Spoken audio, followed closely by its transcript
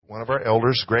one of our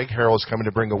elders, Greg Harrell, is coming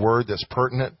to bring a word that's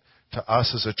pertinent to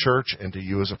us as a church and to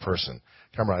you as a person.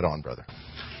 Come right on, brother.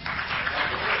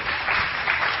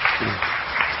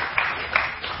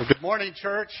 Well, good morning,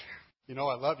 church. You know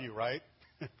I love you, right?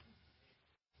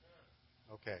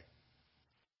 Okay.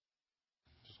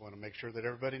 Just want to make sure that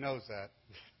everybody knows that.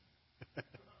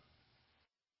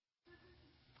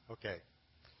 Okay.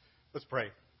 Let's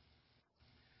pray.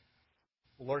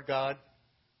 Lord God,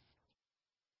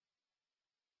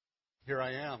 here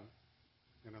I am.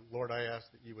 And Lord, I ask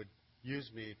that you would use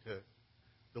me to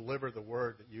deliver the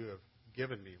word that you have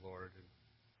given me, Lord, and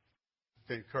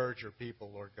to encourage your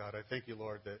people, Lord God. I thank you,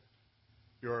 Lord, that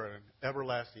you're an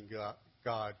everlasting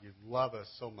God. You love us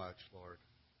so much, Lord.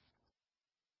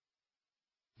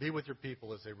 Be with your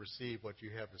people as they receive what you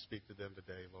have to speak to them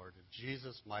today, Lord, in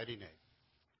Jesus' mighty name.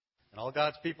 And all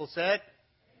God's people said,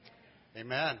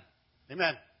 Amen.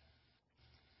 Amen.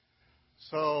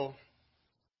 So,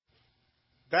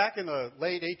 back in the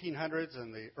late 1800s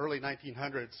and the early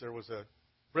 1900s, there was a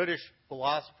British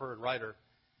philosopher and writer.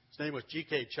 His name was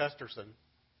G.K. Chesterton.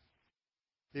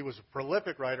 He was a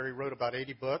prolific writer. He wrote about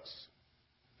 80 books,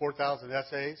 4,000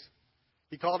 essays.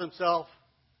 He called himself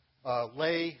a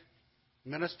lay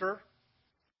minister.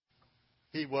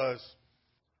 He was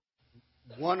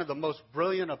one of the most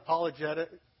brilliant apologetic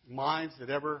minds that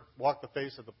ever walked the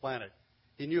face of the planet.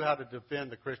 He knew how to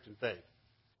defend the Christian faith.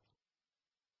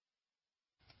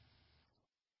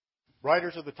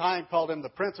 Writers of the time called him the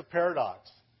Prince of Paradox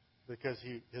because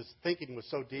his thinking was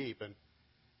so deep.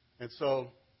 And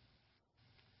so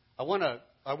I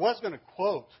was going to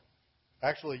quote,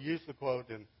 actually use the quote,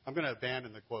 and I'm going to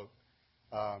abandon the quote.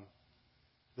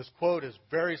 This quote is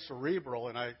very cerebral,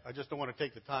 and I just don't want to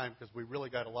take the time because we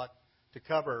really got a lot to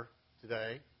cover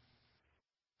today.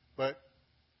 But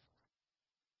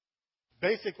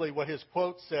basically what his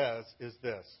quote says is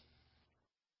this.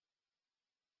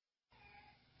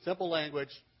 Simple language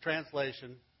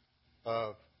translation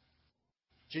of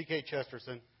G.K.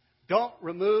 Chesterton. Don't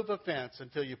remove a fence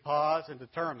until you pause and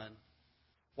determine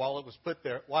why it was put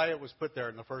there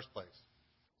in the first place.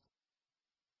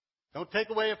 Don't take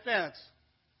away a fence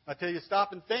until you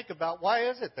stop and think about why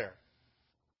is it there.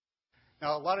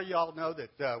 Now, a lot of y'all know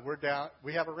that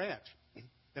we have a ranch.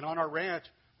 And on our ranch,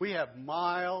 we have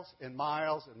miles and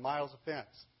miles and miles of fence.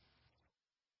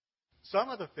 Some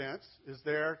of the fence is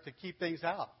there to keep things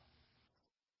out.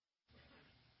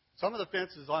 Some of the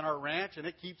fence is on our ranch and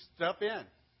it keeps stuff in.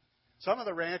 Some of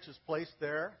the ranch is placed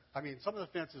there. Some of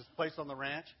the fence is placed on the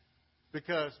ranch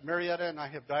because Marietta and I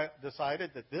have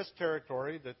decided that this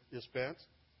territory that is fenced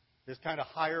is kind of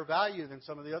higher value than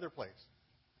some of the other places.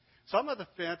 Some of the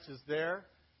fence is there,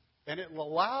 and it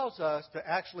allows us to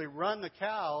actually run the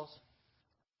cows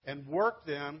and work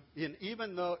them in,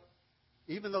 even though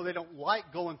they don't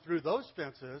like going through those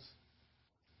fences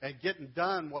and getting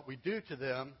done what we do to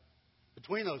them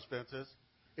between those fences,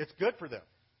 it's good for them.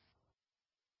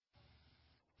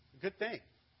 Good thing.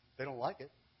 They don't like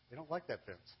it. They don't like that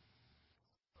fence.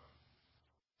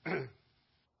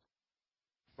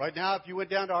 Right now, if you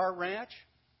went down to our ranch,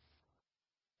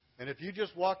 and if you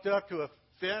just walked up to a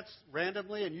fence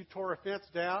randomly and you tore a fence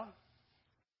down,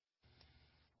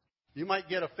 you might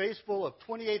get a face full of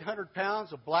 2,800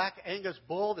 pounds of black Angus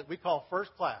bull that we call first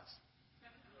class.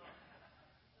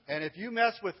 And if you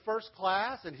mess with first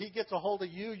class and he gets a hold of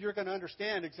you, you're going to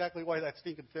understand exactly why that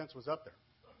stinking fence was up there.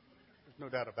 There's no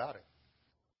doubt about it.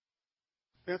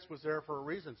 The fence was there for a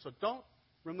reason. So don't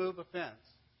remove a fence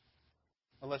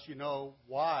unless you know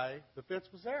why the fence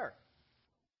was there.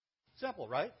 Simple,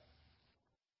 right?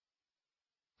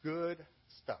 Good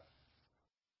stuff.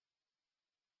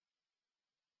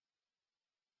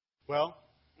 Well,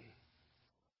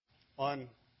 on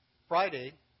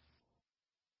Friday,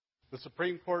 the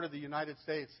Supreme Court of the United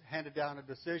States handed down a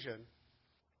decision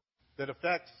that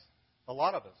affects a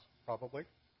lot of us, probably.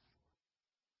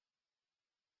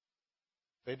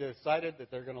 They decided that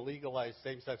they're going to legalize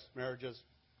same-sex marriages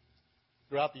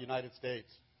throughout the United States.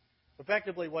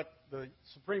 Effectively, what the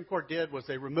Supreme Court did was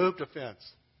they removed a fence.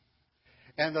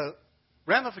 And the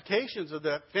ramifications of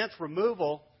that fence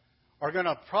removal are going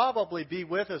to probably be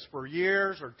with us for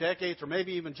years or decades or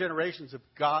maybe even generations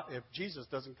if Jesus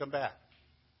doesn't come back.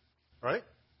 Right?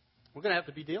 We're going to have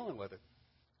to be dealing with it.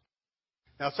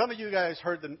 Now, some of you guys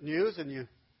heard the news and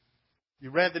you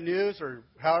read the news or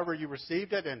however you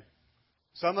received it, and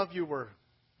some of you were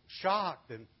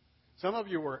shocked and some of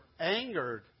you were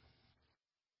angered.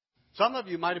 Some of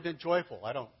you might have been joyful.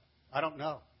 I don't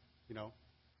know.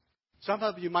 Some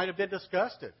of you might have been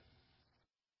disgusted.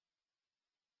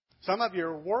 Some of you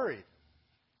are worried.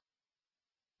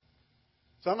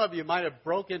 Some of you might have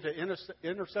broke into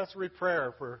intercessory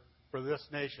prayer for this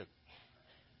nation.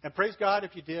 And praise God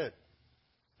if you did.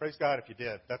 Praise God if you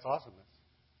did. That's awesome.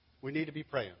 We need to be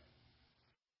praying.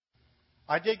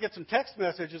 I did get some text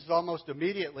messages almost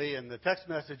immediately, and the text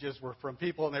messages were from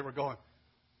people, and they were going,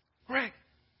 Greg,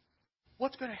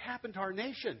 what's going to happen to our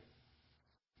nation?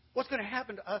 What's going to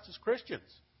happen to us as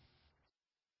Christians?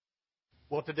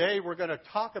 Well, today we're going to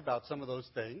talk about some of those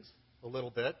things a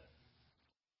little bit.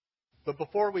 But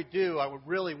before we do, I would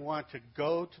really want to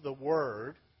go to the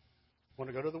Word. I want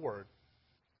to go to the Word.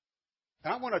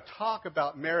 And I want to talk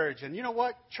about marriage. And you know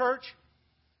what, church?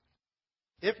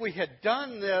 If we had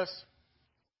done this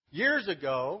years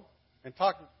ago and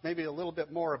talked maybe a little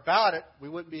bit more about it, we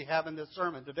wouldn't be having this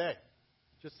sermon today.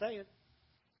 Just saying.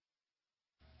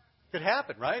 Could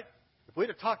happen, right? If we'd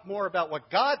have talked more about what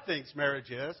God thinks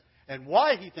marriage is and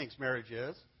why He thinks marriage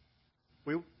is,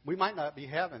 we might not be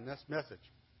having this message.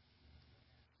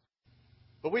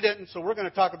 But we didn't, so we're going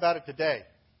to talk about it today.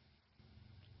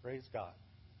 Praise God.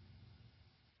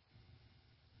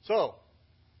 So,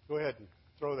 go ahead and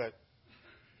throw that.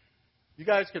 You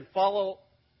guys can follow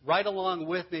right along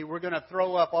with me. We're going to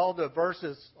throw up all the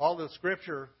verses, all the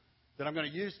scripture that I'm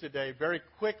going to use today very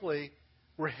quickly.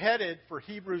 We're headed for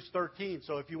Hebrews 13,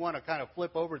 so if you want to kind of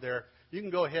flip over there, you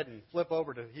can go ahead and flip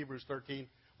over to Hebrews 13.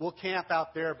 We'll camp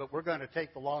out there, but we're going to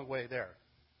take the long way there.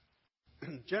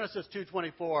 Genesis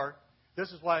 2:24. This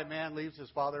is why a man leaves his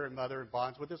father and mother and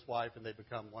bonds with his wife, and they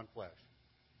become one flesh.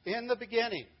 In the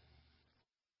beginning,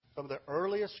 some of the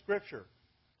earliest scripture,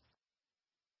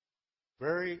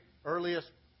 very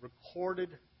earliest recorded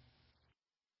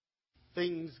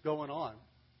things going on,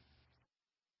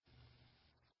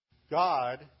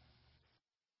 God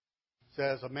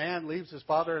says a man leaves his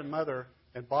father and mother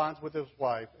and bonds with his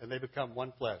wife, and they become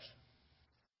one flesh.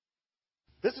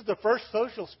 This is the first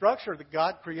social structure that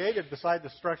God created beside the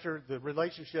structure, the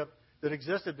relationship that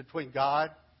existed between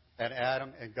God and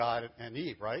Adam and God and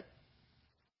Eve, right?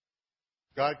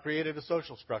 God created a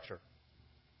social structure.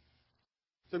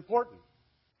 It's important.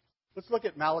 Let's look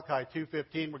at Malachi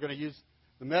 2:15. We're going to use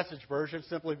the Message version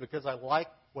simply because I like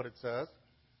what it says.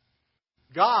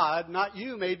 God, not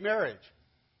you, made marriage.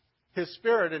 His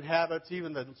Spirit inhabits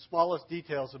even the smallest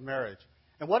details of marriage.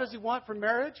 And what does He want from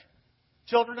marriage?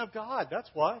 Children of God, that's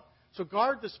why. So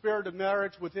guard the spirit of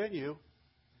marriage within you.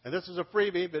 And this is a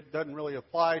freebie, but it doesn't really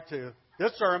apply to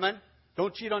this sermon.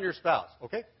 Don't cheat on your spouse,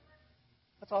 okay?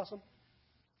 That's awesome.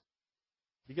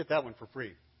 You get that one for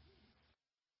free.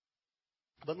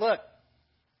 But look,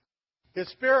 His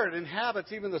Spirit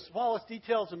inhabits even the smallest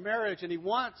details of marriage, and He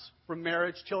wants from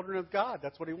marriage children of God.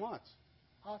 That's what He wants.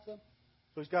 Awesome.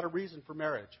 So He's got a reason for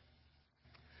marriage.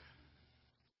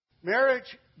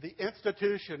 Marriage, the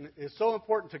institution, is so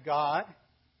important to God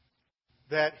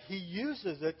that He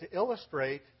uses it to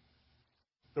illustrate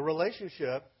the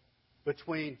relationship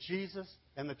between Jesus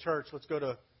and the church. Let's go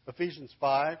to Ephesians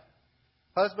 5.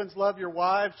 Husbands, love your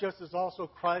wives just as also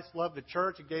Christ loved the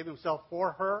church and gave Himself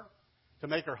for her to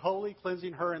make her holy,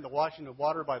 cleansing her in the washing of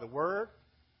water by the Word.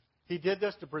 He did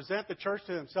this to present the church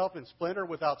to Himself in splendor,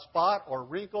 without spot or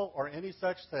wrinkle or any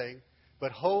such thing,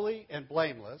 but holy and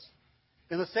blameless.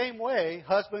 In the same way,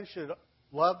 husbands should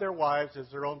love their wives as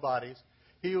their own bodies.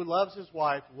 He who loves his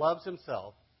wife loves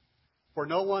himself. For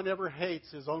no one ever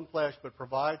hates his own flesh, but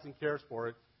provides and cares for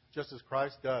it, just as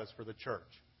Christ does for the church,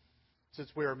 since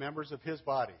we are members of His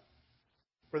body.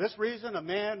 For this reason, a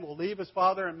man will leave his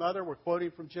father and mother, we're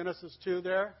quoting from Genesis 2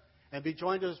 there, and be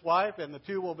joined to his wife, and the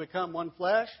two will become one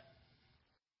flesh.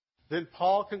 Then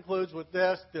Paul concludes with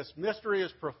this mystery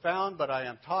is profound, but I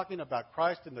am talking about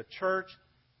Christ and the church.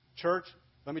 Church,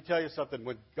 let me tell you something.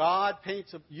 When God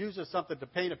uses something to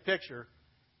paint a picture,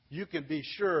 you can be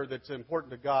sure that it's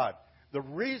important to God. The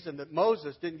reason that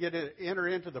Moses didn't enter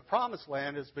into the promised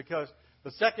land is because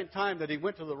the second time that he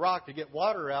went to the rock to get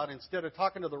water out, instead of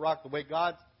talking to the rock the way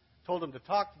God told him to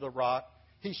talk to the rock,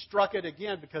 he struck it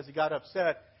again because he got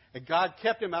upset. And God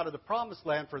kept him out of the promised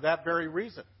land for that very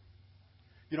reason.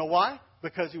 You know why?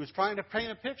 Because He was trying to paint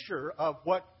a picture of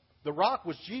what the rock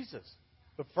was Jesus.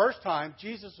 The first time,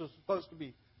 Jesus was supposed to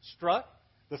be struck.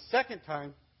 The second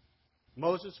time,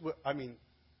 Moses was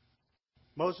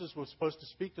supposed to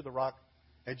speak to the rock,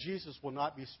 and Jesus will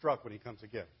not be struck when He comes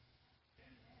again.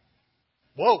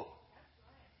 Whoa!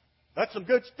 That's some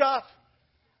good stuff.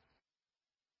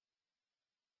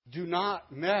 Do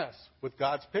not mess with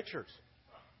God's pictures.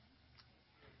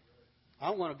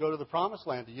 I want to go to the promised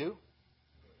land. Do you?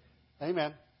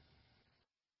 Amen.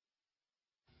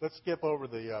 Let's skip over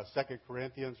the 2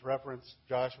 Corinthians reference,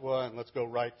 Joshua, and let's go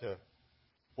right to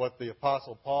what the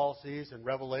Apostle Paul sees in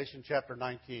Revelation chapter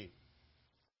 19.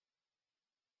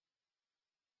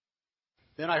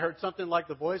 Then I heard something like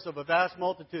the voice of a vast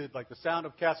multitude, like the sound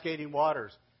of cascading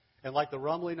waters, and like the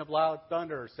rumbling of loud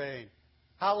thunder, saying,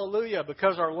 Hallelujah,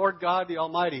 because our Lord God the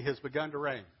Almighty has begun to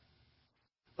reign.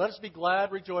 Let us be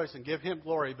glad, rejoice, and give Him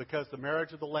glory, because the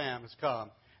marriage of the Lamb has come,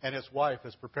 and His wife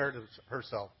has prepared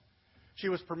herself. She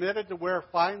was permitted to wear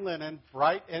fine linen,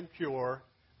 bright and pure,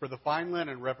 for the fine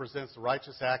linen represents the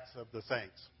righteous acts of the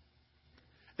saints.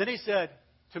 Then He said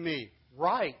to me,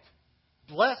 Write,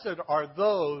 blessed are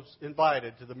those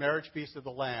invited to the marriage feast of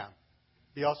the Lamb.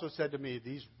 He also said to me,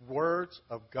 These words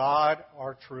of God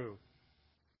are true.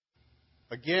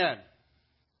 Again,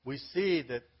 we see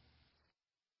that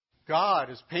God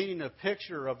is painting a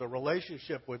picture of the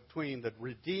relationship between the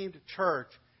redeemed church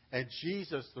and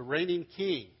Jesus, the reigning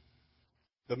king.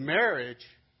 The marriage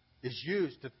is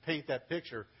used to paint that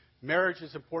picture. Marriage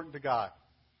is important to God.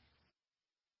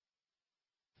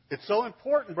 It's so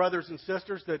important, brothers and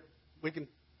sisters, that we can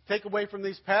take away from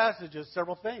these passages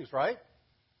several things, right?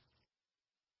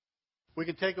 We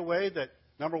can take away that,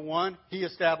 number one, He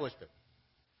established it.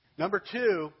 Number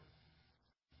two,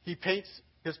 He paints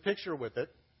His picture with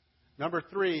it. Number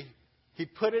three, He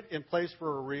put it in place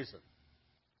for a reason.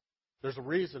 There's a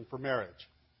reason for marriage.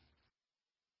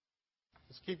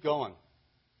 Let's keep going.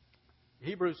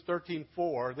 Hebrews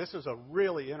 13:4. This is a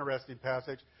really interesting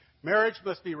passage. Marriage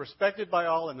must be respected by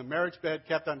all, and the marriage bed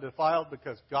kept undefiled,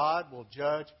 because God will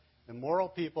judge immoral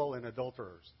people and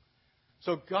adulterers.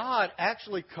 So God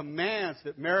actually commands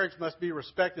that marriage must be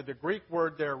respected. The Greek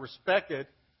word there, respected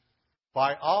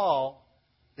by all,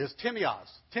 is timios.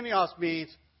 Timios means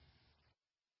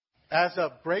as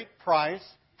of great price,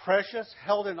 precious,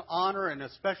 held in honor, and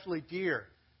especially dear.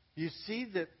 You see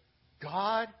that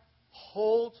God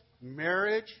holds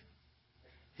marriage.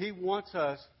 He wants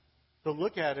us to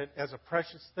look at it as a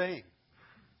precious thing.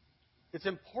 It's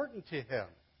important to Him.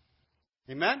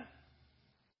 Amen?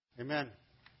 Amen.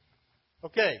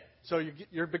 Okay, so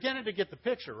you're beginning to get the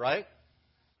picture, right?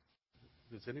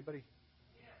 Does anybody?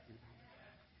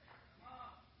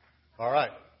 All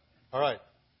right. All right.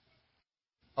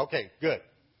 Okay, good.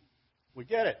 We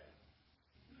get it.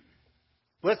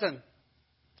 Listen,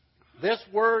 this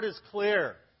word is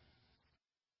clear.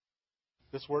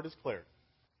 This word is clear.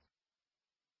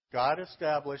 God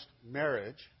established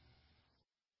marriage,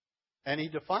 and He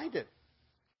defined it.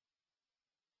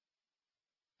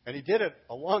 And He did it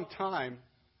a long time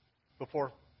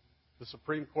before the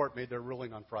Supreme Court made their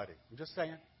ruling on Friday. I'm just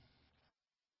saying.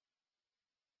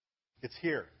 It's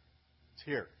here. It's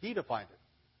here. He defined it.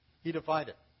 He defined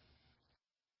it.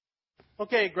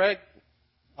 Okay, Greg,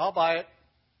 I'll buy it.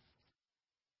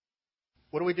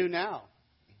 What do we do now?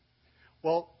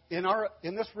 Well, in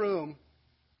this room,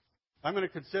 I'm going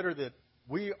to consider that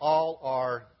we all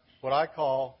are what I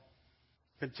call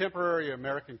contemporary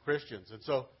American Christians. And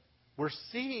so we're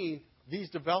seeing these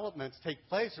developments take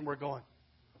place, and we're going,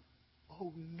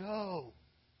 oh no,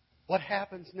 what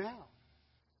happens now?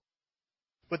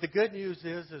 But the good news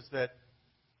is that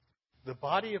the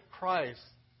body of Christ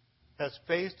has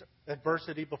faced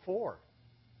adversity before.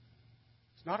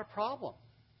 It's not a problem.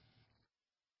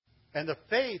 And the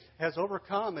faith has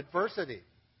overcome adversity.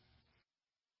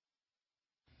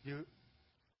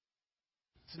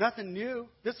 It's nothing new.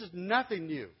 This is nothing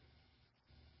new.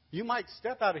 You might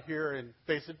step out of here and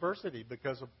face adversity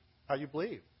because of how you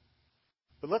believe.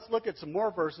 But let's look at some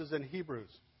more verses in Hebrews.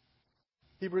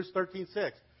 Hebrews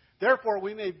 13:6. Therefore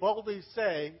we may boldly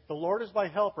say, the Lord is my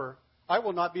helper. I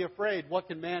will not be afraid. What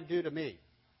can man do to me?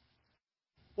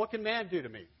 What can man do to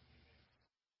me?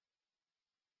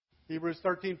 Hebrews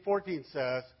 13:14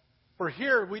 says, for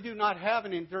here we do not have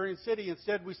an enduring city.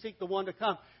 Instead, we seek the one to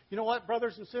come. You know what,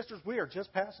 brothers and sisters? We are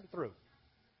just passing through.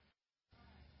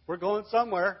 We're going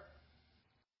somewhere.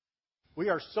 We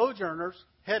are sojourners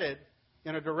headed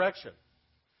in a direction.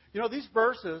 You know, these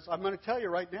verses, I'm going to tell you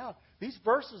right now, these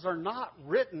verses are not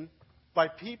written by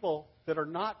people that are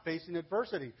not facing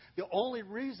adversity. The only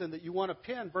reason that you want to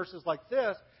pen verses like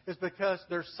this is because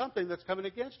there's something that's coming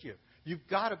against you. You've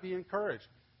got to be encouraged.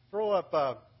 Throw up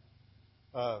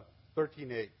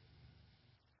 13:8.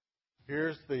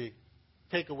 Here's the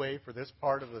takeaway for this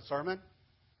part of the sermon.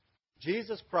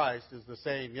 Jesus Christ is the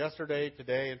same yesterday,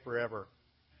 today, and forever.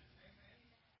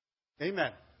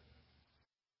 Amen.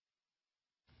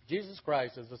 Jesus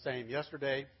Christ is the same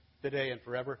yesterday, today, and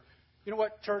forever. You know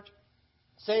what, church?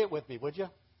 Say it with me, would you?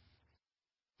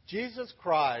 Jesus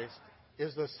Christ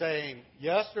is the same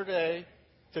yesterday,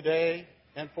 today,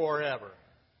 and forever.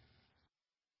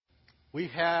 We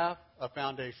have a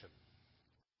foundation.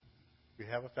 We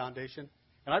have a foundation.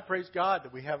 And I praise God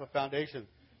that we have a foundation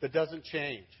that doesn't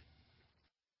change.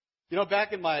 You know,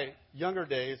 back in my younger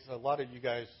days, a lot of you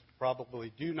guys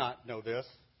probably do not know this,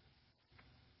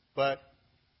 but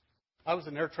I was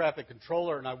an air traffic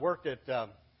controller, and I worked at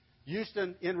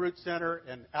Houston En route center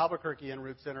and Albuquerque en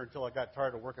route center until I got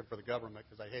tired of working for the government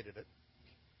because I hated it.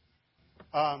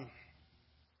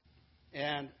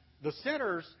 And the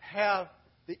centers have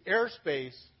the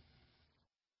airspace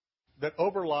that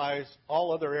overlies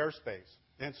all other airspace.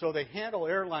 And so they handle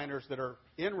airliners that are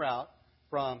en route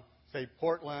from, say,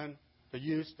 Portland to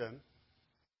Houston.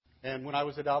 And when I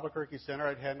was at Albuquerque Center,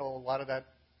 I'd handle a lot of that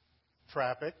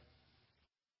traffic.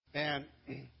 And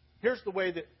here's the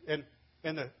way that, and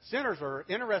the centers are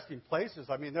interesting places.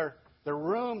 I mean, they're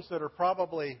rooms that are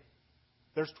probably,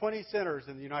 there's 20 centers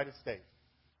in the United States.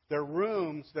 They're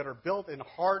rooms that are built in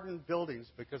hardened buildings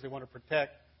because they want to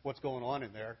protect what's going on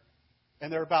in there.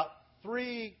 And they're about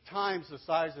 3 times the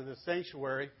size of the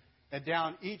sanctuary. And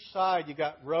down each side, you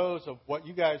got rows of what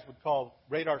you guys would call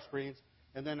radar screens.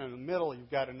 And then in the middle, you've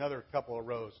got another couple of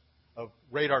rows of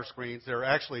radar screens. They're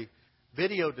actually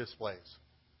video displays.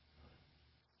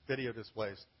 Video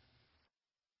displays.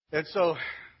 And so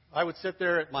I would sit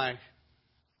there at my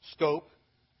scope,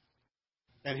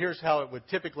 and here's how it would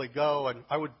typically go. And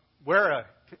I would wear a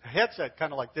headset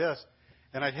kind of like this,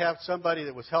 and I'd have somebody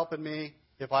that was helping me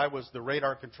if I was the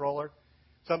radar controller.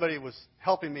 Somebody was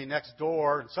helping me next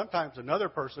door, and sometimes another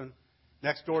person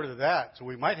next door to that. So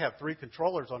we might have 3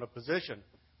 controllers on a position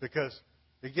because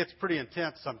it gets pretty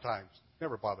intense sometimes.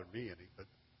 Never bothered me any, but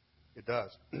it does.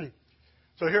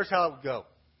 So here's how it would go.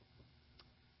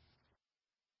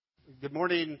 Good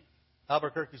morning,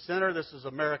 Albuquerque Center. This is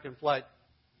American Flight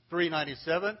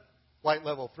 397, flight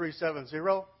level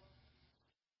 370.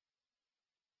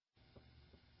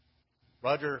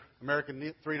 Roger, American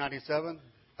 397,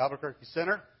 Albuquerque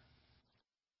Center.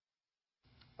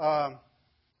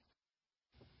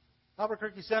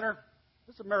 Albuquerque Center,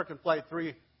 this is American Flight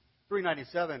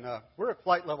 397. We're at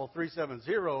flight level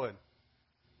 370, and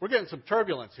we're getting some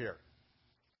turbulence here.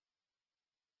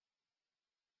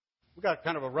 We got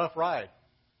kind of a rough ride.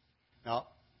 Now,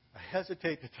 I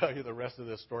hesitate to tell you the rest of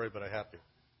this story, but I have to.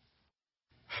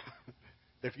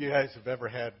 If you guys have ever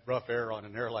had rough air on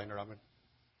an airliner, I'm going to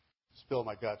spill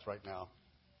my guts right now.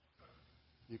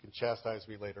 You can chastise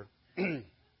me later.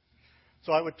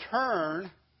 So I would turn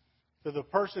to the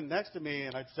person next to me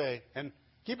and I'd say, and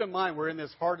keep in mind we're in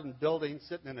this hardened building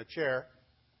sitting in a chair,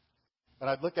 and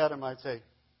I'd look at him and I'd say,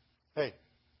 hey,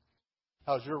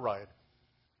 how's your ride?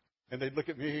 And they'd look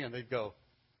at me and they'd go,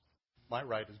 my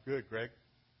ride is good, Greg.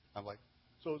 I'm like,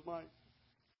 so is mine.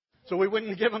 So we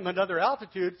wouldn't give them another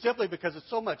altitude simply because it's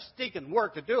so much stinking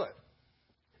work to do it.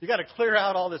 You got to clear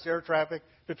out all this air traffic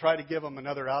to try to give them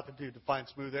another altitude to find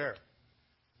smooth air.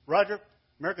 Roger,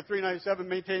 American 397,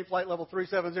 maintain flight level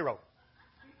 370.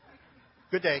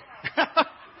 Good day.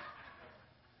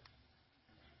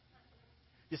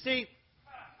 You see,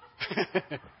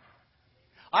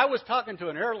 I was talking to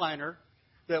an airliner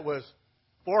that was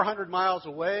 400 miles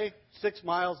away, 6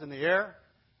 miles in the air.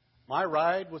 My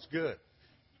ride was good.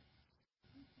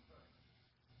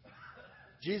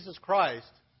 Jesus Christ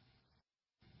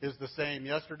is the same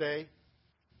yesterday,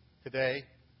 today,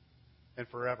 and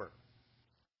forever.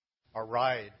 Our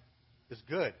ride is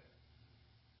good.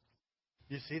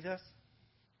 You see this?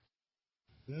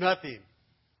 Nothing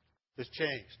has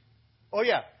changed. Oh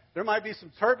yeah, there might be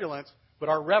some turbulence, but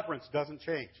our reference doesn't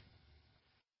change.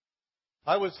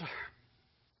 I was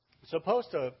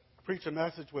supposed to preach a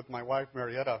message with my wife,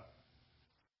 Marietta,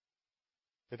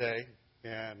 today,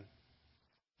 and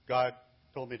God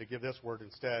told me to give this word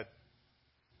instead.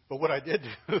 But what I did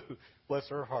do, bless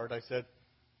her heart, I said,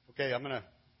 okay, I'm going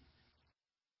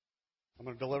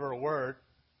to deliver a word.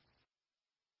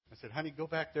 I said, honey, go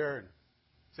back there and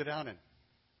sit down and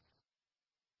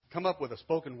come up with a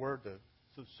spoken word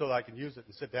so that I can use it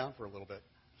and sit down for a little bit.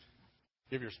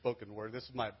 Give your spoken word. This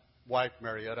is my wife,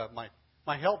 Marietta,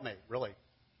 my helpmate, really.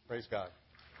 Praise God.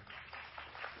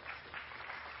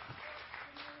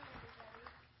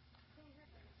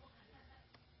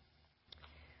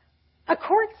 A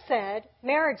court said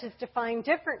marriage is defined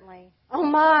differently. Oh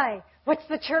my, what's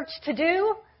the church to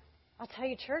do? I'll tell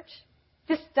you, church,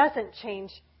 this doesn't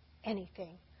change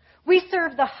anything. We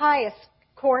serve the highest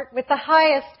court with the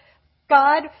highest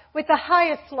God, with the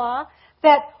highest law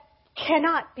that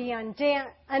cannot be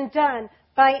undone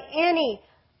by any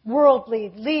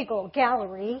worldly legal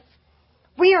galleries.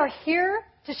 We are here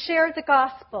to share the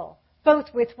gospel,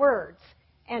 both with words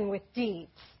and with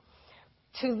deeds.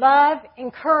 To love,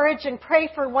 encourage, and pray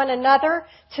for one another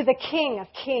to the King of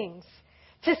Kings.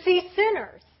 To see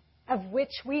sinners, of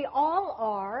which we all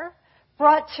are,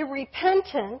 brought to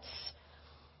repentance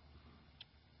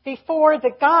before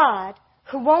the God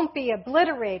who won't be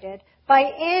obliterated by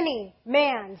any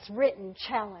man's written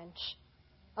challenge.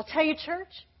 I'll tell you, church,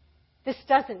 this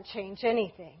doesn't change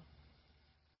anything.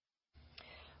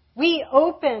 We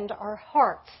opened our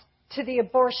hearts to the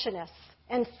abortionist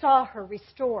and saw her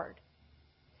restored.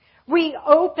 We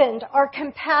opened our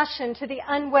compassion to the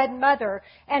unwed mother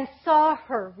and saw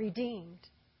her redeemed.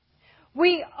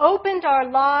 We opened our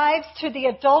lives to the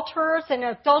adulterers and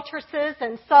adulteresses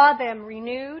and saw them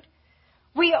renewed.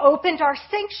 We opened our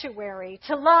sanctuary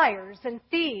to liars and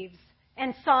thieves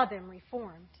and saw them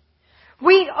reformed.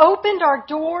 We opened our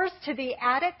doors to the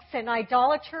addicts and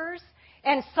idolaters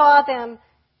and saw them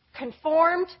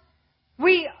conformed.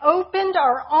 We opened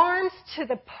our arms to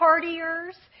the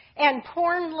partiers and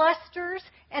porn lusters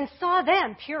and saw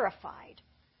them purified.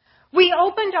 We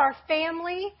opened our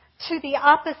family to the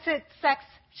opposite sex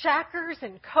shackers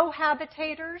and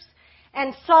cohabitators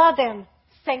and saw them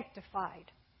sanctified.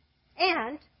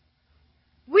 And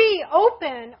we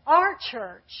open our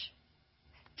church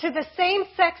to the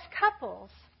same-sex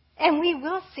couples, and we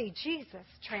will see Jesus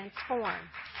transform.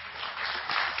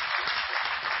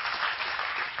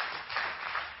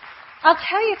 I'll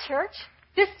tell you, church,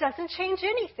 this doesn't change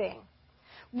anything.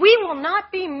 We will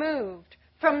not be moved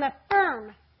from the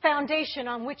firm foundation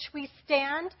on which we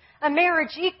stand. A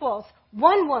marriage equals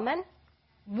one woman,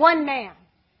 one man.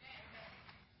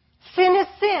 Sin is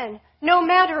sin, no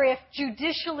matter if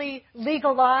judicially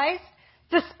legalized,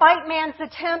 despite man's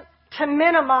attempt to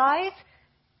minimize.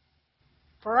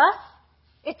 For us,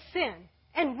 it's sin,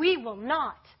 and we will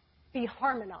not be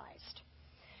harmonized.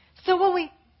 So we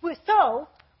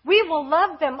will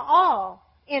love them all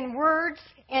in words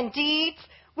and deeds.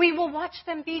 We will watch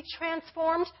them be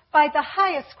transformed by the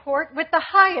highest court with the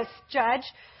highest judge,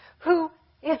 who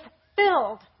is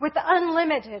filled with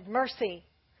unlimited mercy,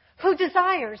 who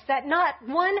desires that not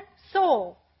one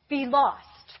soul be lost,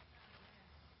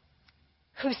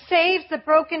 who saves the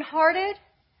brokenhearted,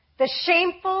 the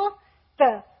shameful,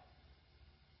 the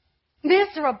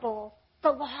miserable, the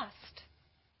lost,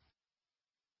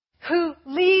 who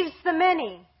leaves the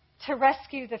many to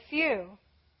rescue the few,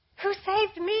 who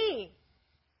saved me,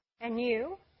 and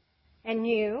you, and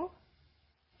you,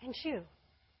 and you.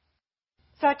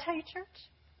 So I tell you, church,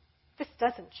 this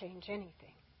doesn't change anything.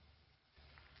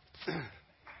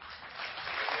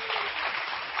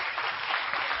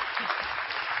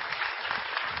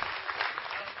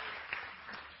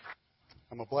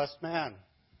 I'm a blessed man.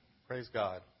 Praise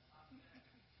God.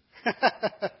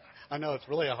 I know it's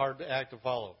really a hard act to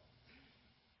follow.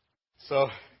 So,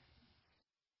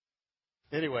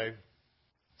 anyway,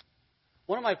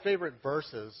 one of my favorite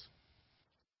verses,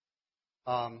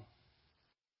 and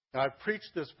I've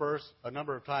preached this verse a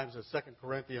number of times, is 2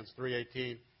 Corinthians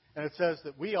 3:18, and it says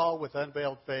that we all with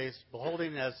unveiled face,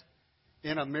 beholding as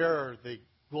in a mirror the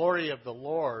glory of the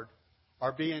Lord,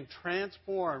 are being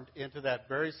transformed into that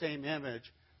very same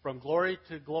image from glory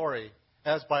to glory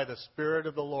as by the Spirit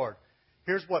of the Lord.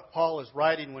 Here's what Paul is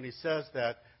writing when he says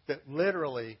that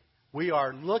literally we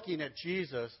are looking at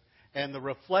Jesus and the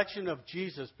reflection of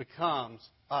Jesus becomes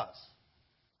us.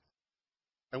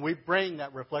 And we bring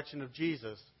that reflection of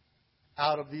Jesus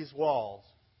out of these walls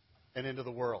and into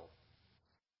the world.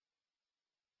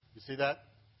 You see that?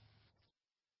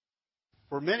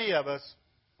 For many of us,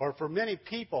 or for many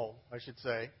people, I should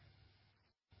say,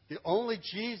 the only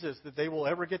Jesus that they will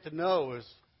ever get to know is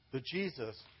the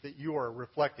Jesus that you are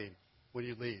reflecting when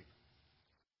you leave.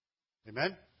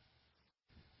 Amen?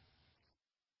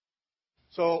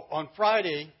 So on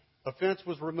Friday, a fence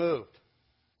was removed.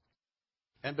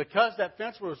 And because that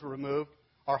fence was removed,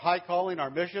 our high calling,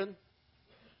 our mission,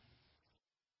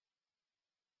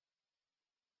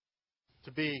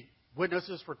 to be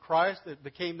witnesses for Christ, it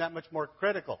became that much more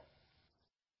critical.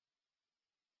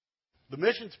 The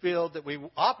missions field that we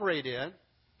operate in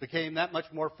became that much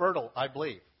more fertile, I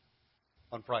believe,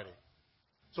 on Friday.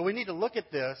 So we need to look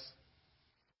at this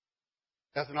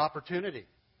as an opportunity.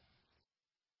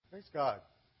 Praise God.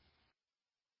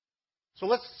 So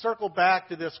let's circle back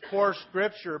to this core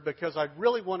scripture, because I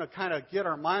really want to kind of get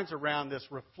our minds around this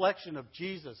reflection of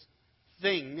Jesus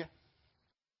thing.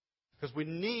 Because we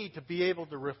need to be able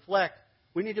to reflect.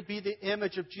 We need to be the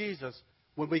image of Jesus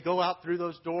when we go out through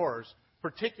those doors,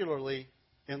 particularly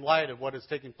in light of what is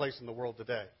taking place in the world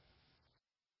today.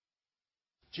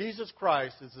 Jesus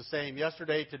Christ is the same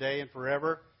yesterday, today, and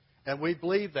forever. And we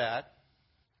believe that.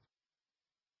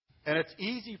 And it's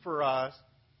easy for us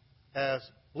as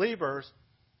believers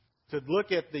to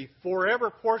look at the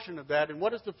forever portion of that. And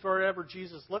what does the forever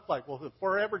Jesus look like? Well, the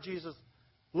forever Jesus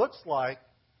looks like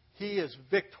He is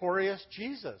victorious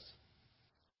Jesus.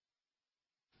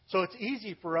 So it's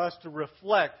easy for us to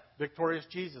reflect victorious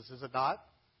Jesus, is it not?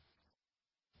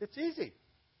 It's easy.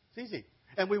 It's easy.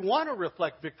 And we want to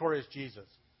reflect victorious Jesus.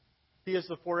 He is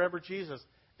the forever Jesus.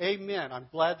 Amen. I'm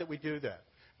glad that we do that.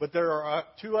 But there are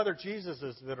two other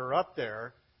Jesuses that are up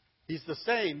there. He's the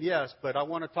same, yes, but I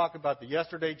want to talk about the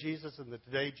yesterday Jesus and the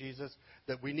today Jesus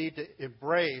that we need to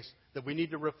embrace, that we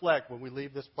need to reflect when we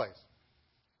leave this place.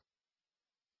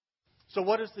 So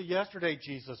what does the yesterday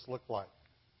Jesus look like?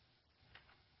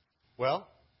 Well,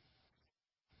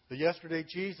 the yesterday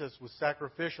Jesus was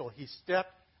sacrificial. He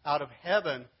stepped out of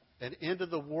heaven and into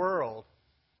the world.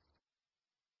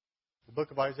 The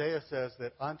book of Isaiah says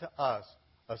that unto us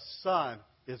a son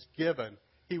is given.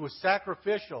 He was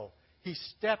sacrificial. He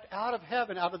stepped out of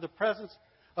heaven, out of the presence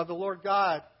of the Lord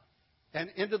God,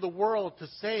 and into the world to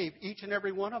save each and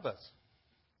every one of us.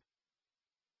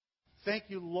 Thank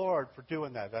you, Lord, for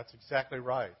doing that. That's exactly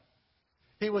right.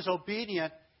 He was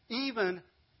obedient even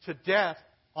to death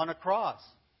on a cross.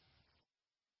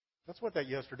 That's what that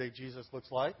yesterday Jesus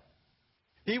looks like.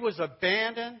 He was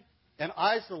abandoned and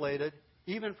isolated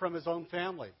even from his own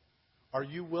family. Are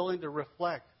you willing to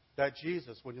reflect that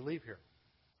Jesus when you leave here?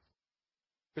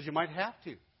 Because you might have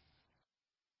to.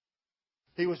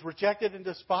 He was rejected and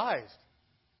despised.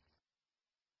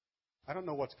 I don't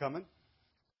know what's coming.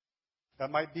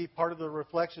 That might be part of the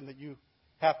reflection that you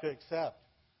have to accept.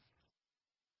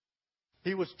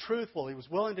 He was truthful. He was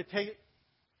willing to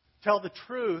tell the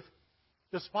truth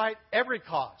despite every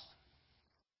cost.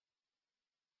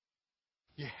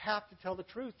 You have to tell the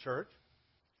truth, church.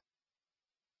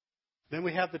 Then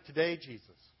we have the today Jesus.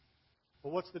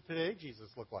 Well, what's the today Jesus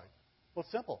look like? Well,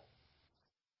 it's simple.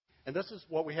 And this is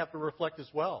what we have to reflect as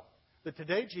well. The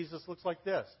today Jesus looks like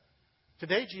this.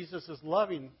 Today Jesus is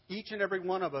loving each and every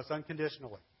one of us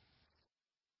unconditionally.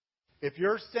 If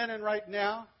you're sinning right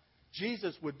now,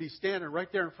 Jesus would be standing right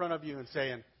there in front of you and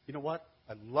saying, you know what?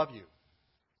 I love you.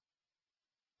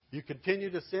 You continue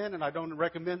to sin, and I don't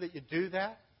recommend that you do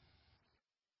that.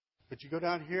 But you go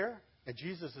down here, and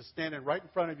Jesus is standing right in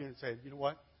front of you and saying, you know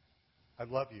what? I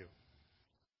love you.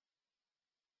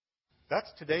 That's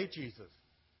today Jesus.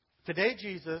 Today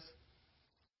Jesus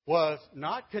was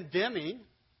not condemning,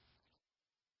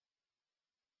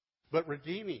 but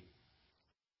redeeming.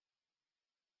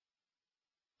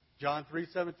 John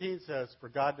 3:17 says, "For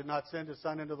God did not send His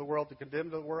Son into the world to condemn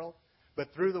the world, but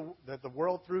that the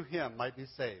world through Him might be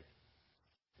saved."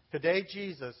 Today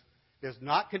Jesus is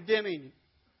not condemning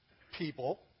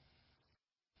people,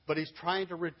 but He's trying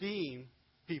to redeem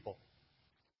people.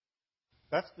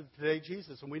 That's the today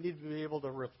Jesus, and we need to be able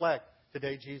to reflect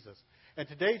today Jesus. And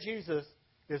today Jesus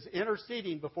is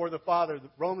interceding before the Father.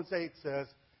 Romans 8 says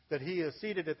that He is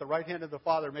seated at the right hand of the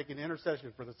Father making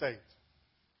intercession for the saints.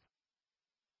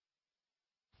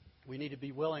 We need to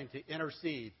be willing to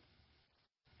intercede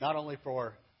not only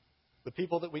for the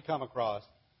people that we come across,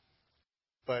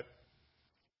 but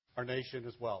our nation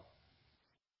as well.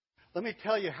 Let me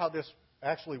tell you how this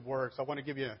actually works. I want to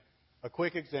give you a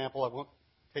quick example. I won't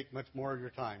take much more of your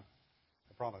time,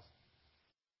 I promise.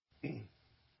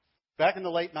 Back in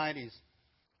the late 90s,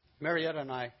 Marietta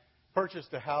and I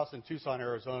purchased a house in Tucson,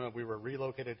 Arizona. We were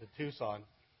relocated to Tucson.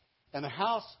 And the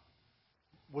house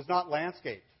was not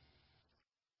landscaped.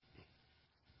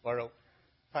 Or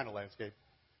kind of landscaped.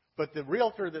 But the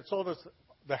realtor that sold us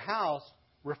the house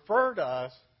referred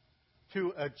us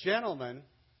to a gentleman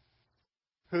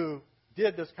who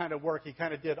did this kind of work. He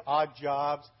kind of did odd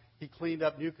jobs. He cleaned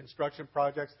up new construction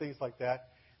projects, things like that.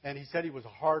 And he said he was a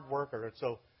hard worker. And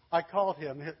so I called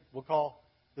him.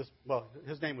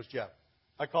 His name was Jeff.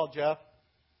 I called Jeff,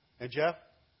 and Jeff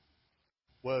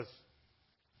was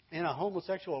in a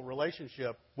homosexual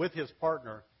relationship with his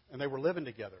partner, and they were living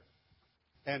together.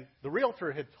 And the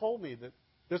realtor had told me that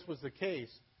this was the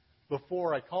case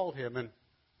before I called him, and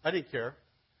I didn't care.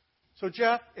 So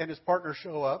Jeff and his partner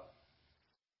show up,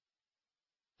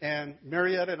 and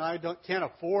Marietta and I can't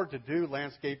afford to do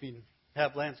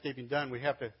have landscaping done. We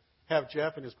have to have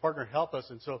Jeff and his partner help us.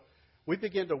 And so we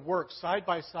began to work side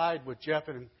by side with Jeff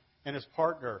and his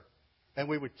partner. And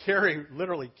we would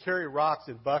literally carry rocks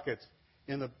in buckets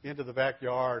into the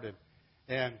backyard.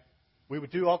 And we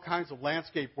would do all kinds of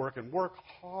landscape work and work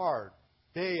hard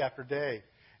day after day.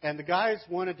 And the guys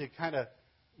wanted to kind of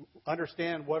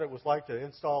understand what it was like to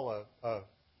install a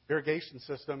irrigation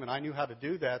system. And I knew how to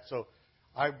do that. So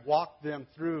I walked them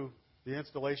through the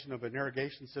installation of an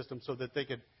irrigation system so that they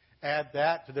could add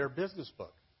that to their business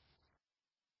book.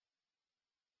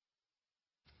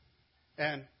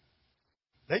 And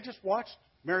they just watched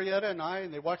Marietta and I,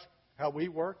 and they watched how we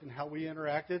worked and how we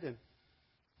interacted. And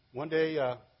one day,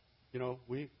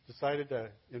 we decided to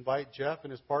invite Jeff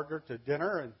and his partner to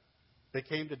dinner, and they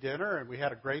came to dinner, and we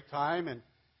had a great time. And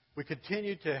we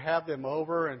continued to have them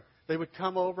over, and they would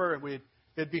come over and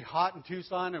it'd be hot in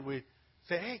Tucson, and we'd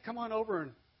say, hey, come on over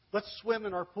and let's swim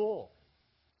in our pool.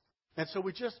 And so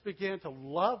we just began to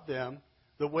love them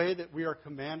the way that we are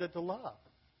commanded to love.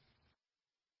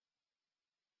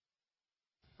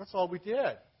 That's all we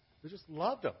did. We just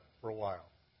loved them for a while.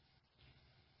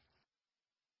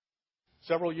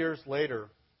 Several years later,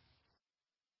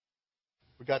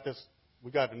 we got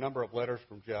a number of letters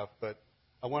from Jeff, but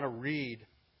I want to read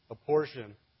a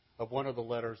portion of one of the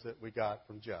letters that we got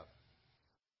from Jeff.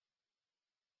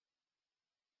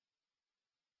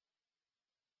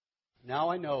 Now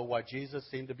I know why Jesus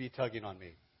seemed to be tugging on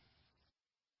me.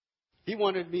 He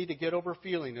wanted me to get over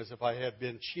feeling as if I had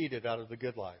been cheated out of the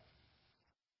good life.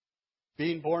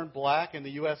 Being born black in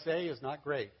the USA is not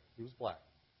great. He was black.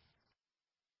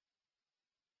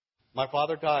 My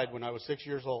father died when I was 6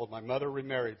 years old. My mother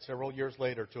remarried several years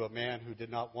later to a man who did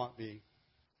not want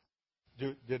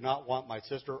my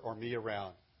sister or me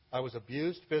around. I was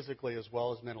abused physically as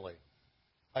well as mentally.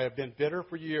 I have been bitter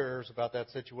for years about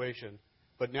that situation,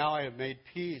 but now I have made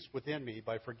peace within me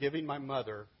by forgiving my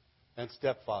mother and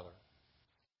stepfather.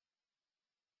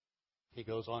 He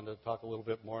goes on to talk a little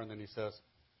bit more, and then he says,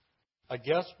 I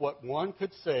guess what one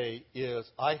could say is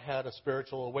I had a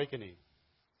spiritual awakening.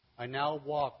 I now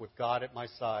walk with God at my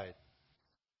side.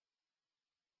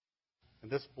 And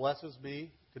this blesses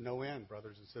me to no end,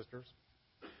 brothers and sisters.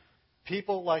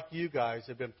 People like you guys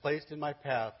have been placed in my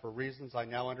path for reasons I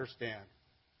now understand.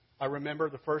 I remember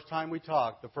the first time we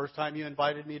talked, the first time you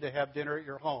invited me to have dinner at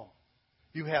your home.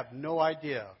 You have no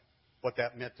idea what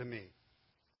that meant to me.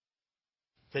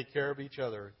 Take care of each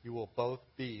other. You will both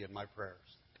be in my prayers.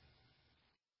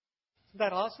 Isn't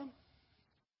that awesome?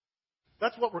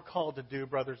 That's what we're called to do,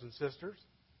 brothers and sisters.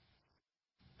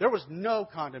 There was no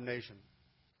condemnation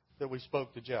that we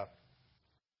spoke to Jeff.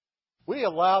 We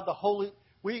allowed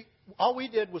all we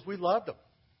did was we loved them.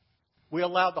 We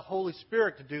allowed the Holy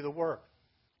Spirit to do the work.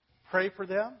 Pray for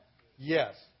them?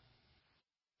 Yes.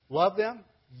 Love them?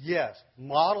 Yes.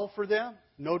 Model for them?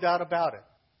 No doubt about it.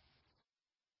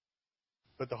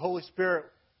 But the Holy Spirit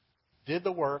did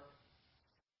the work,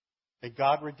 and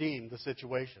God redeemed the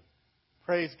situation.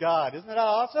 Praise God. Isn't that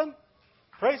awesome?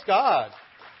 Praise God.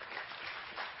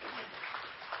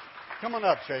 Come on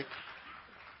up, Shake.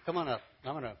 Come on up.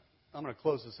 I'm going to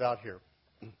close this out here.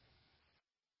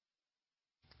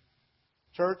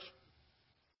 Church,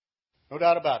 no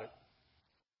doubt about it.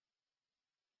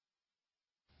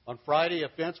 On Friday, a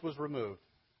fence was removed.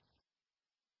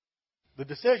 The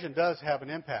decision does have an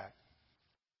impact.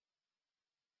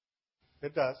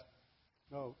 It does.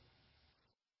 No.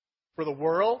 For the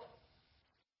world,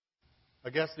 I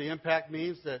guess the impact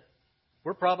means that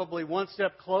we're probably one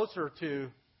step closer to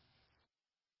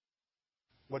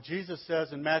what Jesus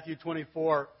says in Matthew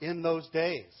 24, in those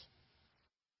days.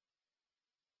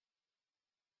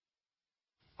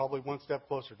 Probably one step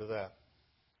closer to that.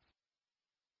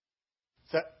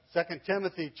 2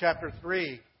 Timothy chapter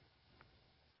 3,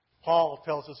 Paul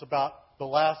tells us about the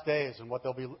last days and what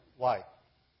they'll be like.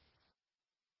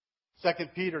 2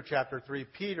 Peter chapter 3,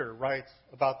 Peter writes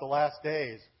about the last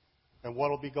days and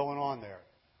what will be going on there.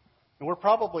 And we're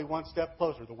probably one step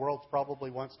closer. The world's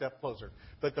probably one step closer.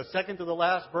 But the second to the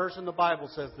last verse in the Bible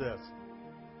says this,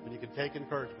 and you can take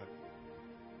encouragement.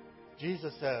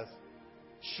 Jesus says,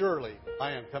 surely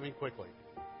I am coming quickly.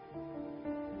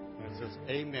 And it says,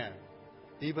 amen.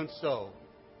 Even so,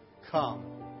 come,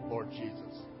 Lord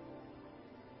Jesus.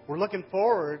 We're looking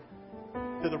forward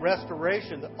to the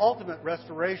restoration, the ultimate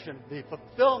restoration, the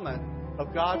fulfillment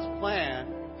of God's plan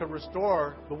to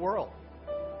restore the world.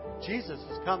 Jesus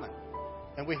is coming,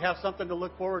 and we have something to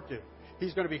look forward to.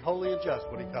 He's going to be holy and just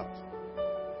when He comes.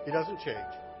 He doesn't change.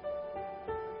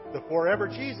 The forever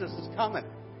Jesus is coming.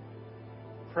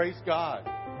 Praise God.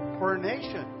 For a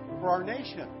nation, for our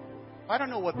nation. I don't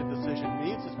know what the decision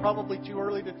means. It's probably too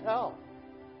early to tell.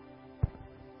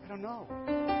 I don't know.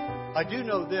 I do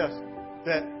know this,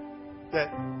 that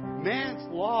man's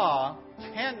law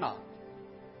cannot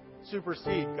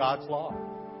supersede God's law.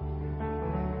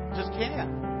 Just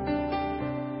can't.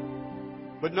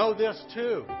 But know this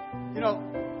too. You know,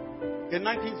 in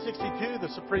 1962,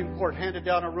 the Supreme Court handed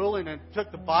down a ruling and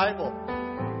took the Bible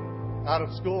out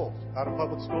of schools, out of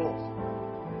public schools.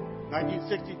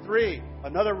 1963,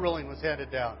 another ruling was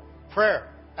handed down. Prayer,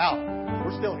 out.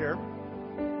 We're still here.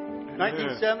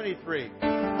 1973,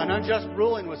 an unjust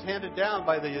ruling was handed down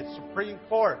by the Supreme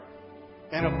Court,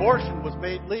 and abortion was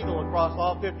made legal across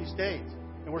all 50 states.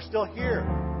 And we're still here.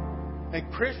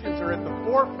 And Christians are at the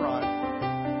forefront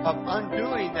of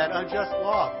undoing that unjust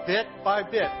law, bit by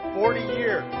bit, 40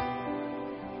 years.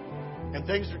 And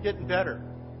things are getting better.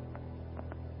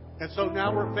 And so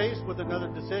now we're faced with another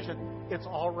decision. It's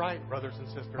all right, brothers and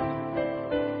sisters.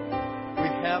 We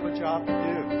have a job to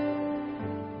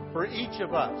do. For each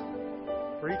of us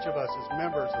as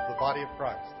members of the body of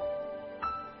Christ,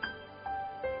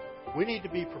 we need to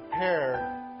be prepared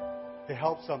to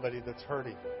help somebody that's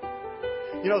hurting.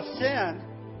 You know, sin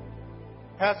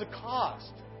has a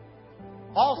cost.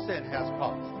 All sin has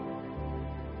cost.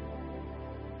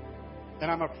 And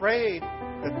I'm afraid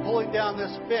that pulling down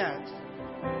this fence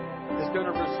is going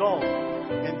to result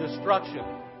in destruction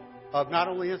of not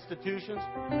only institutions,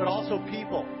 but also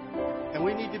people. And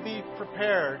we need to be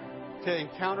prepared to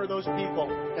encounter those people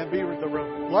and be the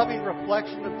loving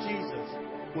reflection of Jesus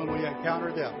when we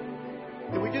encounter them.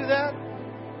 Can we do that?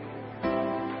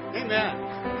 Amen.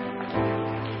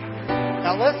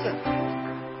 Now listen.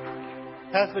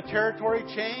 Has the territory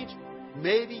changed?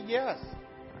 Maybe yes.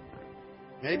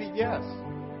 Maybe yes.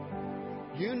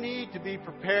 You need to be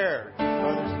prepared,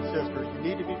 brothers and sisters. You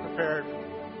need to be prepared.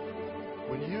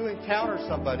 When you encounter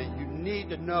somebody, you need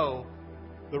to know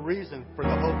the reason for the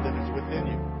hope that is within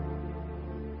you.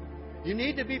 You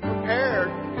need to be prepared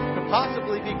to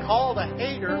possibly be called a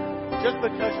hater just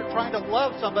because you're trying to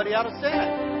love somebody out of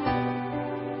sin.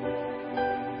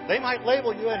 They might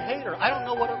label you a hater. I don't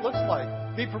know what it looks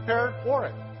like. Be prepared for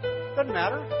it. Doesn't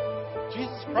matter.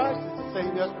 Jesus Christ is the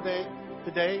same yesterday,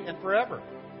 today, and forever.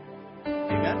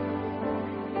 Amen.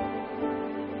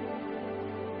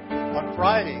 On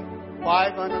Friday,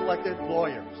 5 unelected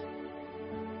lawyers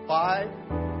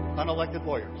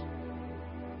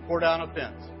tore down a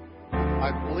fence.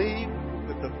 I believe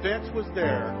that the fence was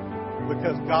there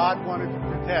because God wanted to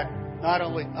protect not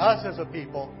only us as a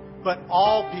people, but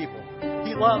all people.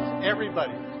 He loves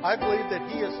everybody. I believe that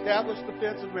He established the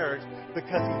fence of marriage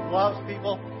because He loves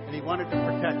people and He wanted to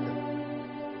protect them.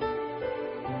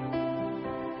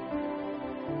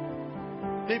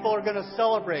 People are going to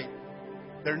celebrate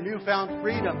their newfound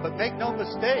freedom, but make no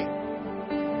mistake,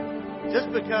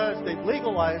 just because they've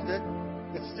legalized it,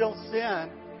 it's still sin.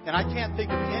 And I can't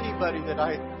think of anybody that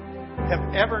I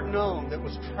have ever known that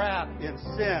was trapped in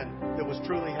sin that was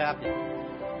truly happy.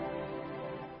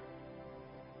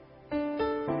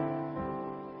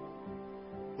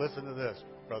 Listen to this,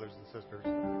 brothers and sisters.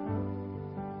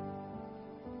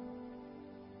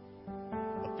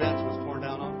 The fence was torn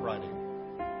down on Friday.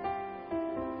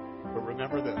 But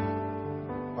remember this,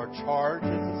 our charge is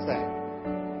the same.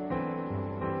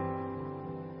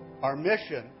 Our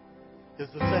mission is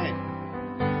the same.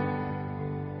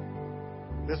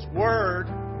 This word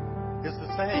is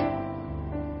the same.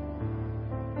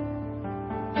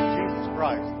 Jesus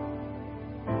Christ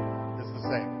is the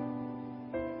same.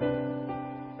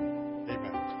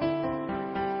 Amen.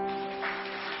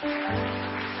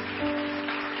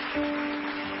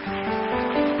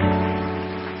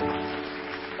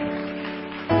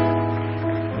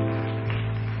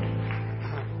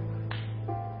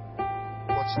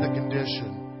 What's the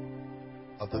condition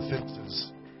of the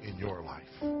fences in your life?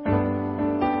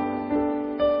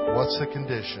 What's the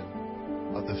condition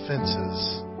of the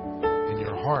fences in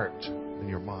your heart and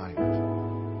your mind?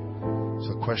 It's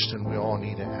a question we all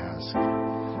need to ask.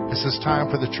 This is time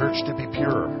for the church to be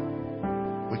pure.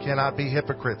 We cannot be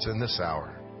hypocrites in this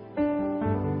hour.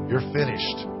 You're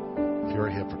finished if you're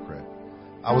a hypocrite.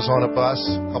 I was on a bus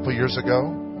a couple years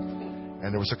ago,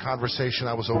 and there was a conversation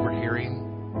I was overhearing,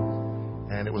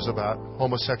 and it was about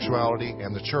homosexuality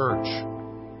and the church,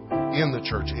 in the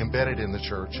church, embedded in the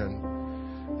church.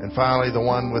 And finally, the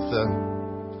one with the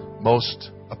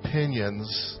most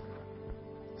opinions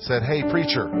said, "Hey,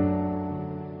 preacher."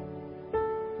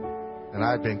 And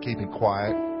I'd been keeping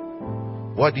quiet.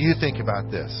 "What do you think about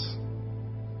this?"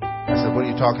 I said, "What are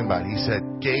you talking about?" He said,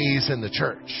 "Gays in the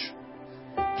church.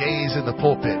 Gays in the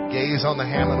pulpit. Gays on the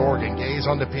Hammond organ. Gays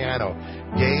on the piano.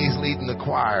 Gays leading the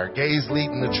choir. Gays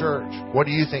leading the church. What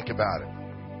do you think about it?"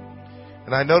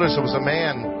 And I noticed there was a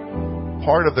man,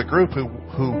 part of the group, who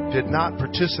did not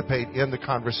participate in the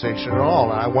conversation at all.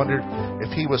 And I wondered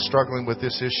if he was struggling with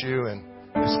this issue and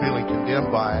is feeling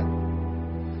condemned by it.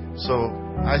 So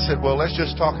I said, well, let's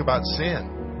just talk about sin.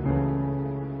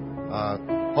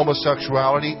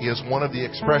 Homosexuality is one of the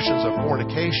expressions of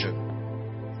fornication.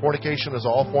 Fornication is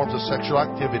all forms of sexual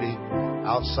activity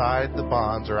outside the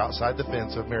bonds or outside the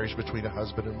fence of marriage between a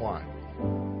husband and wife.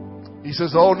 He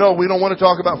says, oh, no, we don't want to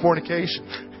talk about fornication.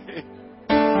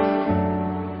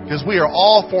 Because we are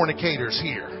all fornicators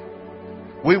here.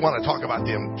 We want to talk about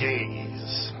them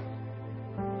gays.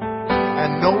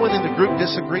 And no one in the group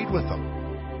disagreed with them.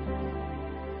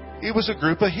 It was a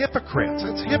group of hypocrites.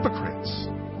 It's hypocrites.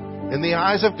 In the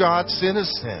eyes of God, sin is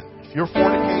sin. If you're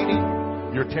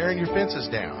fornicating, you're tearing your fences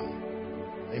down.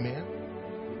 Amen?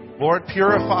 Lord,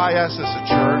 purify us as a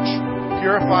church.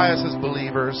 Purify us as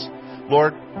believers.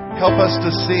 Lord, help us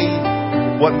to see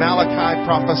what Malachi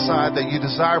prophesied, that you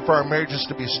desire for our marriages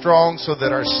to be strong so that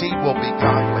our seed will be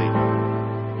godly.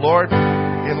 Lord,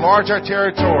 enlarge our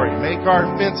territory. Make our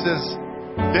fences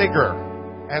bigger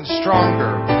and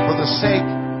stronger for the sake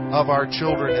of our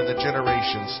children and the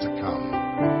generations to come.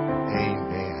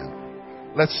 Amen.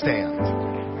 Let's stand.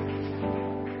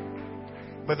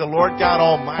 May the Lord God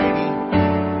Almighty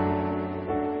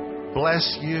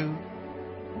bless you,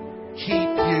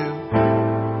 keep you,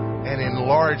 and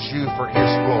enlarge you for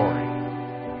His glory.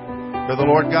 May the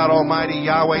Lord God Almighty,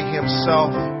 Yahweh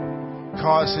Himself,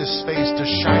 cause His face to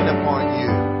shine upon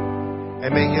you,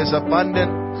 and may His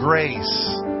abundant grace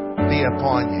be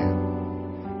upon you.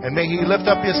 And may He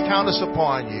lift up His countenance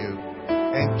upon you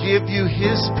and give you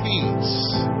His peace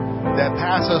that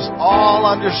passes all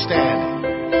understanding.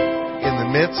 In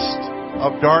the midst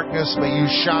of darkness, may you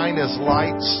shine as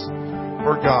lights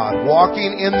for God,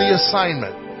 walking in the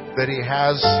assignment that He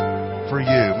has for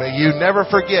you. May you never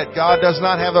forget, God does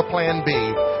not have a plan B.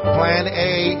 Plan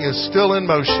A is still in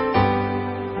motion.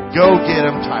 Go get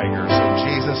them, Tigers, in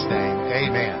Jesus' name.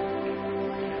 Amen.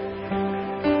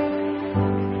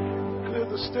 Clear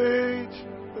the stage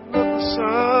and let the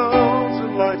sounds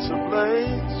and lights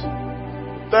ablaze.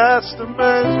 That's the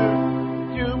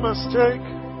measure you must take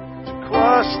to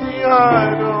crush the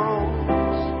idols.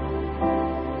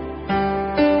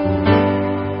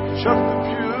 Chuck the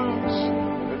pews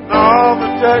and all the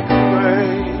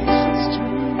decorations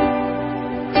too,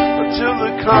 until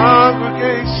the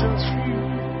congregation's few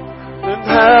and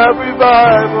have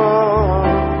revival.